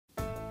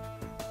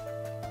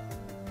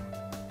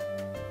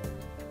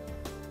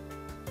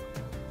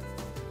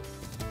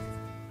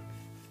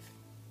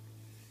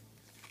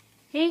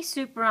Hey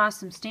super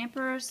awesome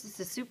stampers, this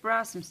is super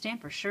awesome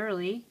stamper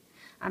Shirley.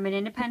 I'm an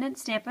independent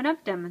Stampin'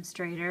 Up!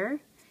 Demonstrator.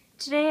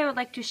 Today I would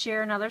like to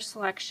share another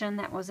selection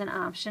that was an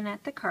option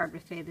at the card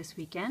buffet this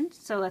weekend,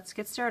 so let's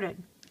get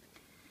started.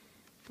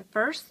 The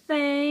first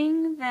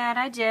thing that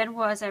I did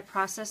was I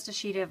processed a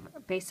sheet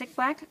of basic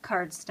black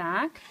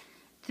cardstock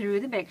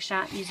through the Big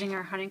Shot using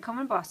our honeycomb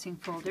embossing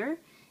folder,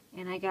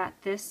 and I got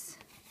this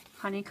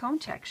honeycomb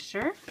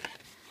texture.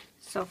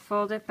 So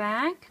fold it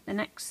back. The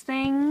next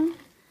thing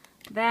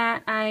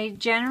that I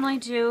generally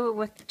do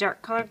with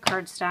dark colored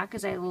cardstock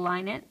is I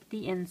line it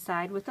the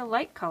inside with a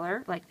light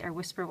color, like our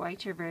Whisper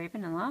White or Very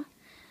Vanilla.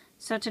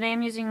 So today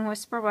I'm using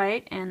Whisper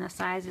White and the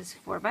size is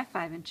 4 by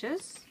 5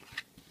 inches.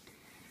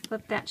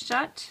 Flip that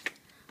shut.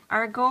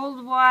 Our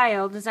Gold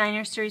Wild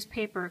Designer Series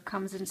paper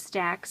comes in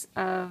stacks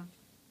of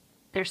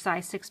their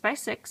size 6 by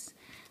 6.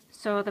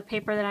 So the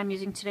paper that I'm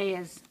using today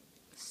is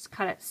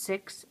cut at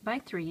 6 by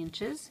 3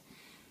 inches.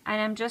 And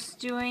I'm just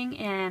doing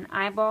an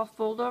eyeball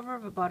fold over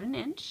of about 1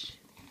 inch.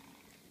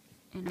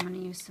 And I'm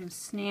going to use some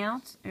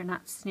snails, or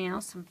not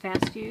snails, some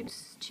fast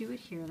foods to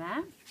adhere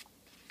that.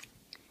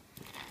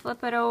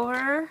 Flip it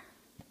over,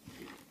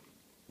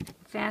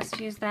 fast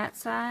fuse that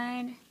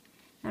side.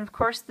 And of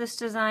course this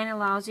design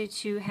allows you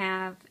to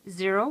have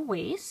zero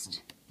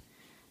waste,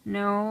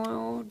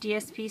 no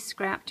DSP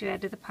scrap to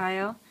add to the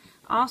pile.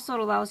 Also it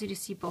allows you to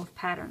see both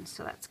patterns,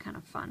 so that's kind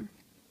of fun.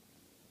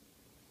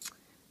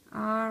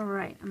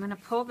 Alright, I'm going to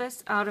pull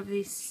this out of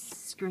the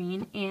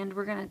screen and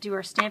we're going to do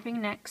our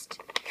stamping next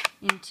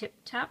in Tip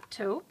Top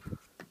Taupe.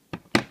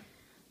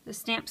 The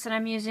stamps that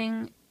I'm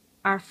using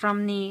are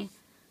from the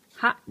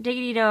Hot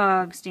Diggity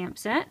Dog stamp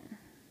set.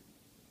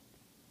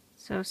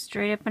 So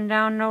straight up and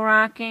down, no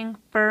rocking,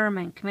 firm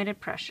and committed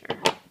pressure.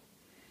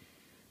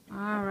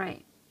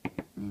 Alright,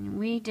 and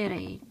we did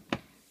a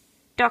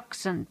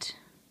dachshund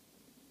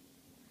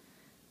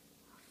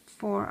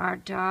for our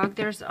dog.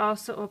 There's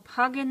also a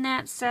pug in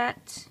that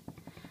set,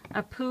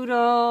 a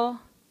poodle,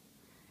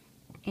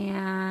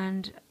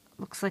 and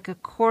looks like a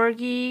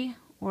corgi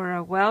or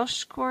a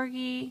Welsh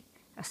corgi,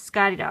 a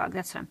Scotty dog.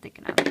 That's what I'm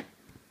thinking of.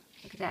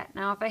 Look at that.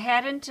 Now if I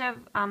hadn't have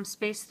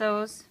spaced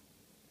those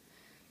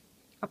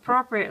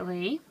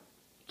appropriately, you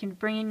can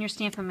bring in your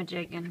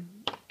Stamp-A-Majig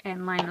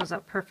and line those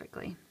up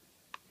perfectly.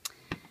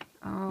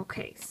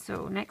 Okay,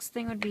 so next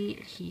thing would be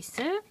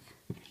adhesive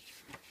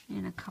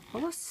in a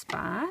couple of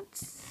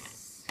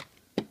spots.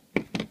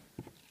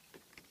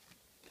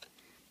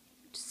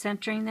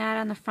 Centering that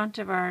on the front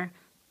of our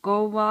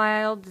Gold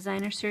Wild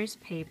Designer Series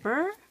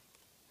paper.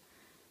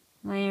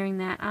 Layering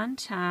that on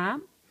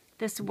top.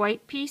 This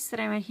white piece that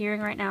I'm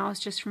adhering right now is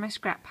just for my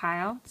scrap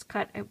pile. It's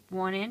cut at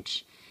 1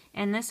 inch.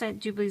 And this I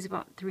do believe is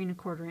about 3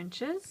 1/4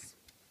 inches.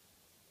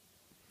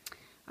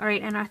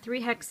 Alright, and our 3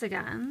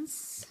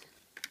 hexagons.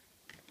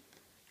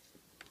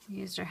 We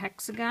used our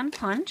hexagon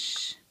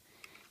punch.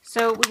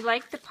 So we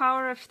like the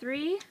power of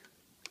 3.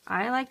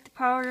 I like the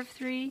power of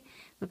 3.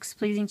 Looks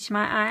pleasing to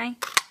my eye.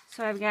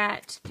 So I've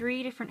got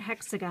 3 different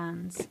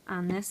hexagons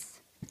on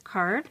this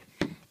card.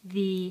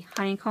 The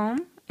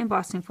honeycomb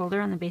embossing folder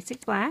on the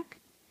basic black.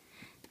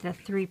 The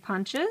 3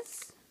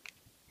 punches.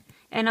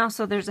 And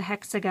also there's a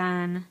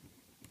hexagon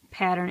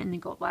pattern in the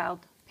Gold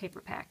Wild paper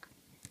pack.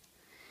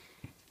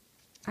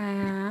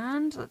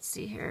 And let's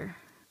see here.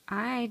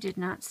 I did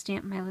not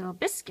stamp my little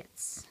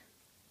biscuits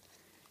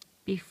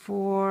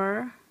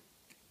before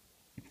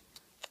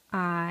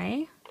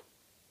I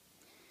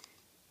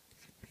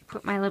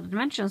put my little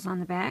dimensionals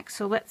on the back.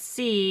 So let's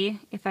see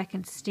if I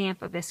can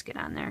stamp a biscuit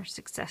on there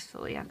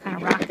successfully. I'll kind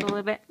of rock it a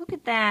little bit. Look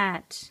at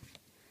that.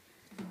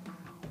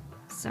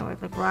 So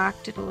I've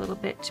rocked it a little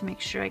bit to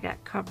make sure I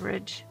got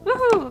coverage.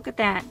 Woohoo! Look at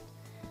that.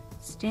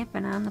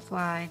 Stamping on the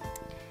fly.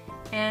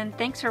 And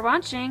thanks for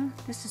watching.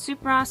 This is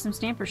Super Awesome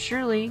Stamper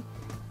Shirley.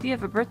 If you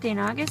have a birthday in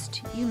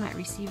August, you might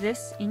receive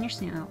this in your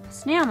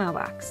snail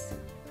mailbox.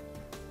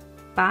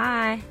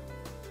 Bye!